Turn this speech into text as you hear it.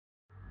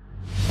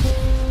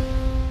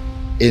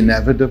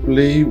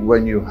Inevitably,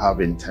 when you have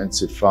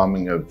intensive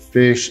farming of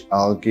fish,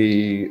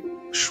 algae,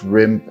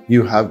 shrimp,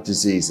 you have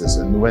diseases,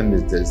 and when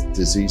the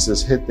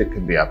diseases hit, they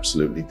can be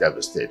absolutely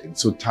devastating.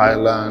 So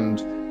Thailand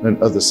and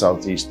other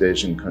Southeast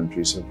Asian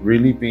countries have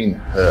really been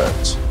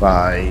hurt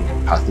by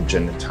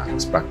pathogen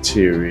attacks,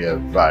 bacteria,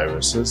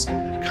 viruses.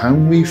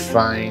 Can we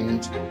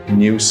find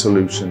new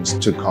solutions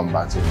to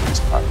combating these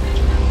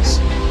pathogens?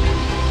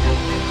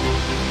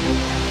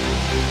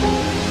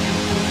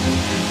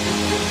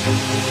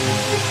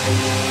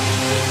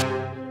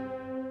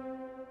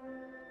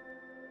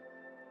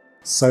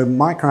 So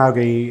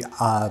microalgae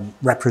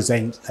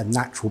represent a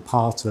natural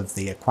part of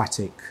the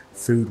aquatic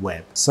food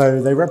web.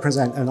 So they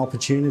represent an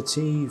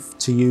opportunity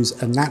to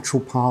use a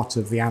natural part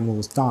of the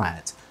animal's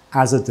diet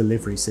as a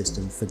delivery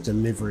system for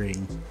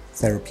delivering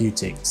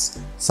therapeutics,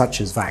 such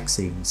as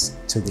vaccines,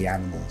 to the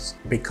animals.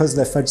 Because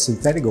they're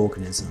photosynthetic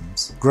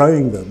organisms,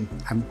 growing them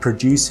and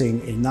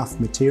producing enough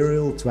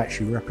material to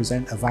actually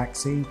represent a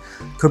vaccine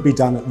could be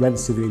done at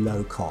relatively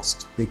low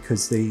cost,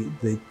 because the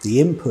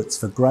inputs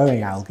for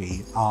growing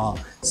algae are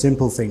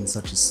simple things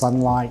such as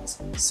sunlight,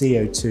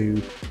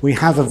 CO2. We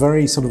have a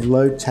very sort of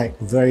low-tech,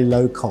 very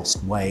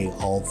low-cost way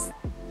of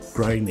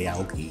growing the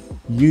algae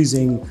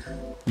using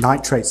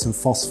nitrates and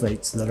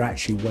phosphates that are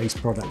actually waste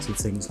products of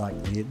things like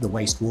the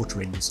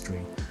wastewater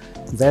industry.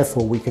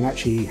 Therefore, we can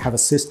actually have a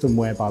system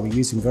whereby we're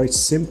using very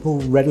simple,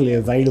 readily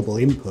available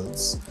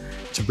inputs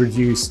to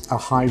produce a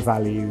high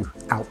value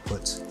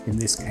output, in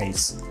this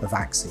case, a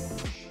vaccine.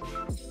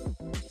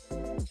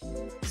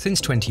 Since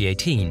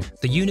 2018,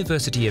 the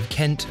University of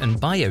Kent and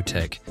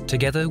BIOTEC,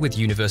 together with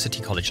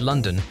University College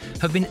London,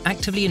 have been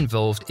actively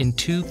involved in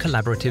 2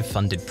 collaborative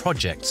funded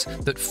projects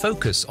that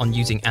focus on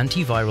using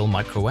antiviral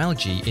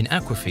microalgae in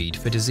aquafeed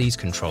for disease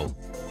control.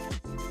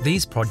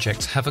 These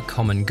projects have a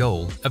common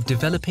goal of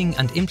developing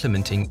and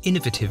implementing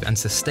innovative and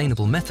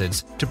sustainable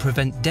methods to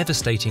prevent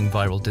devastating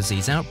viral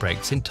disease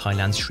outbreaks in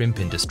Thailand's shrimp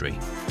industry.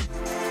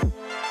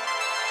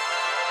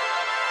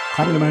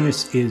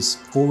 Chlamydomonas is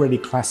already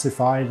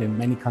classified in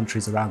many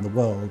countries around the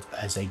world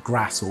as a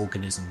GRAS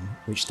organism,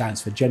 which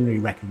stands for generally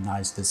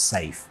recognized as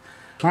safe.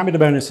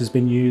 Chlamydomonas has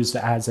been used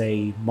as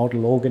a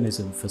model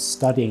organism for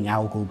studying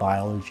algal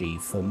biology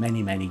for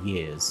many, many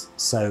years.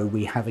 So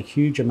we have a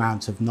huge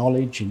amount of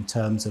knowledge in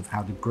terms of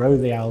how to grow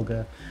the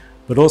alga,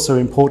 but also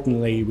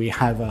importantly, we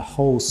have a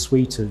whole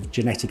suite of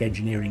genetic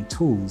engineering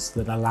tools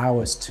that allow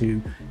us to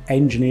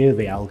engineer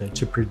the alga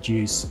to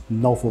produce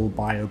novel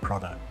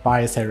bioproduct,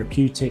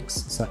 biotherapeutics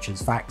such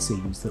as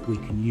vaccines that we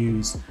can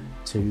use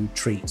to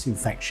treat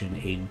infection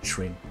in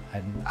shrimp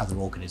and other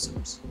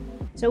organisms.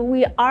 So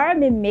we are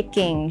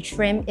mimicking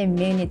shrimp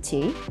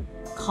immunity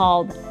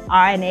called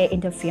RNA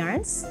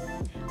interference.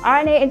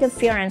 RNA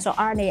interference, or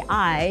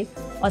RNAi,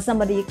 or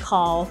somebody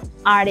called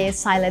RNA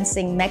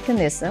silencing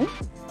mechanism.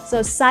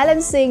 So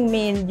silencing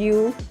means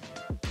you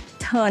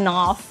turn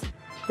off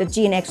the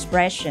gene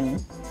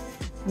expression,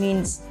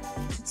 means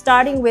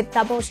starting with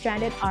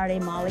double-stranded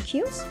RNA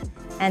molecules.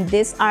 And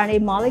these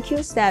RNA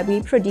molecules that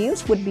we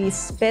produce would be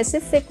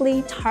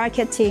specifically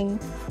targeting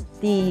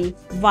the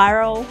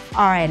viral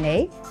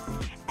RNA.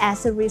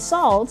 As a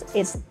result,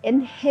 it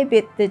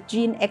inhibits the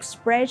gene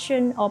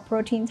expression or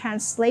protein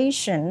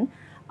translation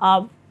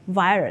of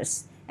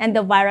virus, and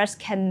the virus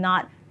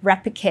cannot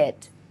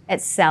replicate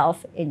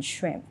itself in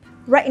shrimp.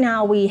 Right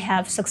now, we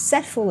have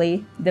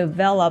successfully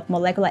developed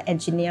molecular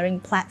engineering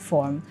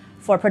platform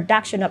for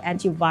production of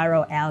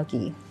antiviral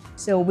algae.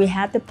 So we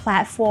have the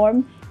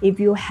platform. If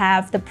you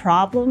have the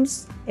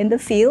problems in the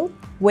field,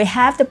 we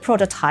have the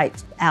prototype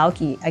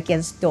algae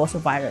against those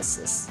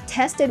viruses.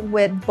 Tested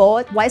with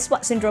both white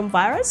spot syndrome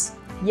virus,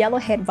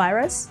 yellowhead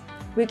virus,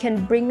 we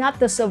can bring up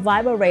the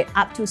survival rate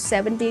up to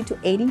 70 to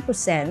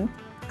 80%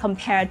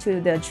 compared to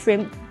the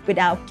shrimp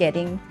without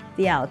getting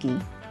the algae.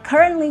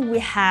 Currently, we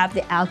have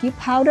the algae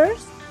powder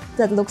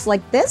that looks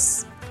like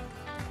this.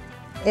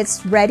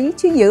 It's ready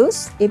to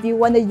use. If you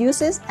want to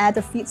use it as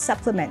a feed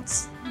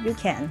supplement, you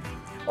can.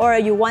 Or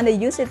you want to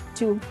use it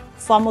to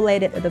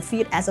formulate it as a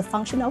feed as a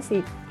functional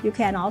feed, you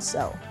can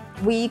also.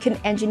 We can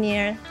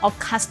engineer or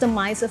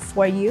customize it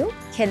for you,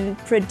 can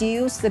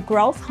produce the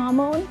growth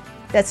hormone.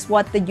 That's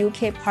what the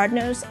UK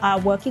partners are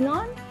working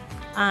on.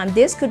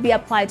 This could be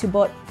applied to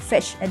both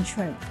fish and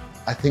shrimp.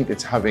 I think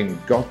it's having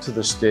got to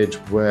the stage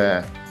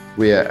where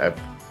we are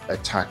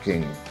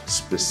attacking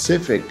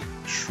specific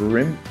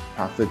shrimp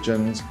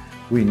pathogens.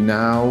 We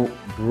now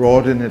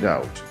broaden it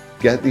out,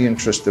 get the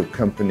interest of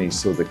companies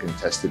so they can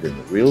test it in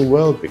the real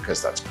world,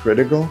 because that's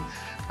critical,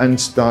 and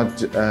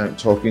start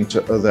talking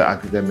to other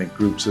academic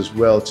groups as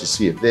well to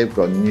see if they've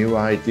got new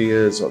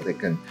ideas or they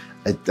can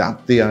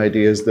adapt the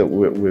ideas that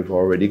we've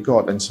already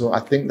got. And so I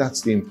think that's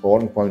the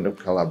important point of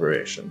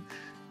collaboration,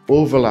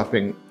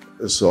 overlapping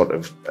sort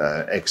of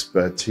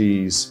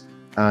expertise,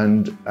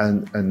 and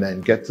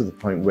then get to the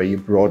point where you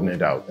broaden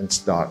it out and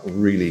start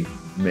really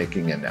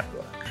making a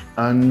network.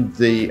 And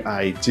the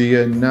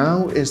idea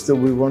now is that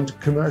we want to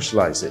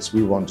commercialize this.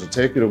 We want to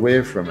take it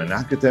away from an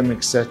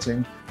academic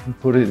setting and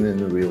put it in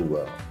the real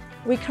world.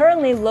 We're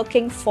currently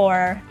looking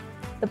for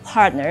the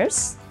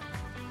partners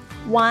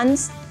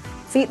ones,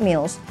 feed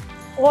mills,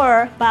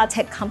 or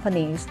biotech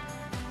companies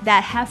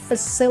that have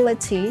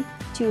facility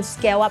to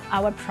scale up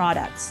our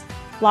products,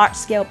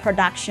 large-scale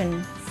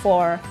production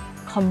for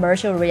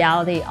commercial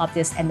reality of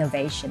this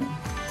innovation.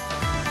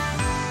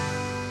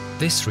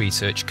 This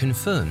research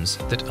confirms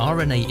that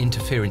RNA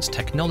interference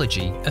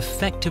technology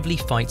effectively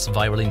fights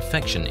viral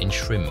infection in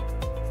shrimp.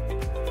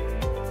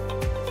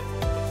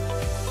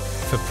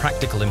 For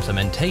practical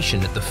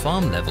implementation at the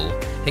farm level,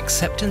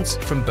 acceptance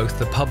from both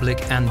the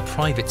public and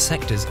private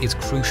sectors is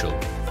crucial.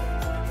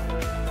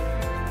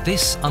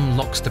 This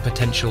unlocks the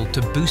potential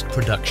to boost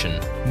production,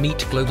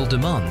 meet global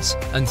demands,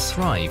 and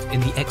thrive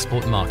in the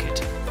export market.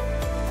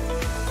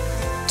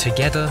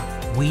 Together,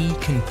 we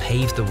can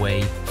pave the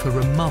way for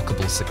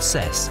remarkable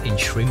success in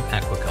shrimp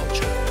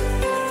aquaculture.